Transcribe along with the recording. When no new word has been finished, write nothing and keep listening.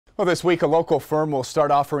Well, this week, a local firm will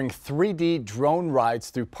start offering 3D drone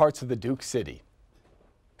rides through parts of the Duke City.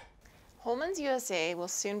 Holman's USA will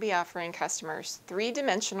soon be offering customers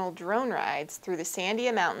three-dimensional drone rides through the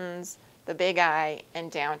Sandia Mountains, the Big Eye,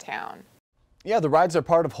 and downtown. Yeah, the rides are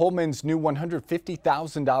part of Holman's new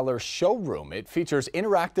 $150,000 showroom. It features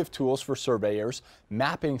interactive tools for surveyors,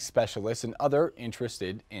 mapping specialists, and other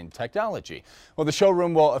interested in technology. Well, the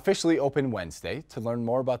showroom will officially open Wednesday. To learn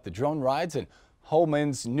more about the drone rides and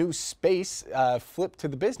Holman's new space, flip to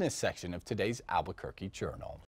the business section of today's Albuquerque Journal.